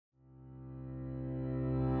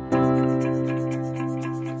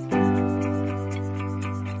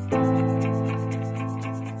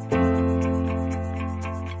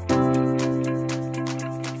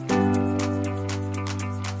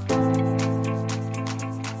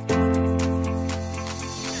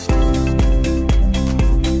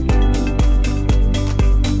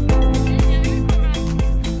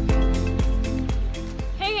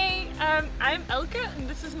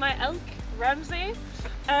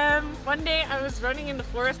One day I was running in the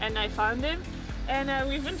forest and I found him, and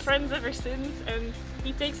we've been friends ever since, and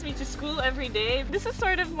he takes me to school every day. This is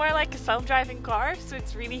sort of more like a self-driving car, so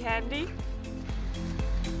it's really handy.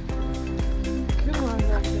 Come on,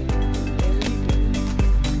 Rocket.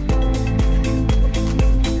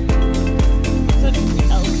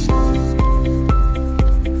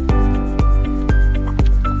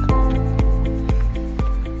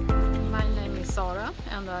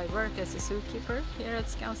 And I work as a zookeeper here at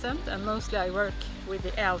Skansen, and mostly I work with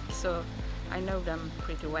the elk, so I know them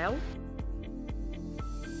pretty well.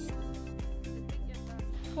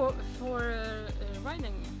 For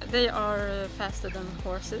riding, they are faster than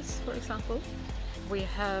horses, for example. We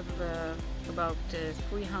have about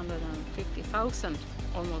 350,000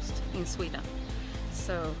 almost in Sweden,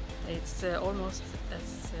 so it's almost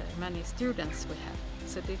as many students we have,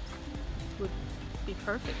 so it would be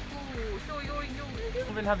perfect.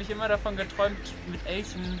 Irgendwann habe ich immer davon geträumt, mit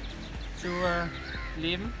Elchen zu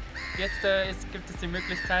leben. Jetzt gibt es die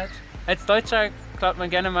Möglichkeit. Als Deutscher klaut man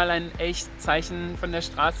gerne mal ein Elchzeichen von der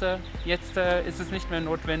Straße. Jetzt ist es nicht mehr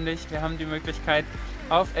notwendig. Wir haben die Möglichkeit,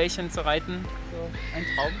 auf Elchen zu reiten. So, ein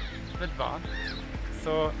Traum wird wahr.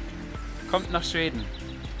 So, kommt nach Schweden.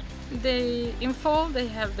 In fall they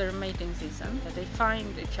have their mating season. They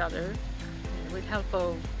find each other with help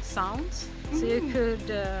of sounds. So you could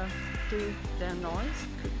do their noise,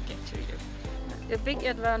 could get to you. The big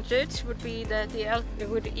advantage would be that the elk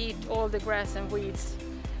would eat all the grass and weeds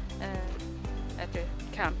at the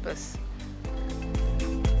campus.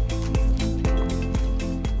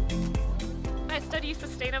 I study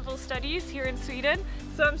sustainable studies here in Sweden,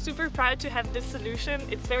 so I'm super proud to have this solution.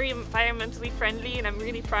 It's very environmentally friendly, and I'm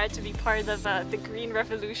really proud to be part of the green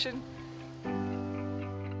revolution.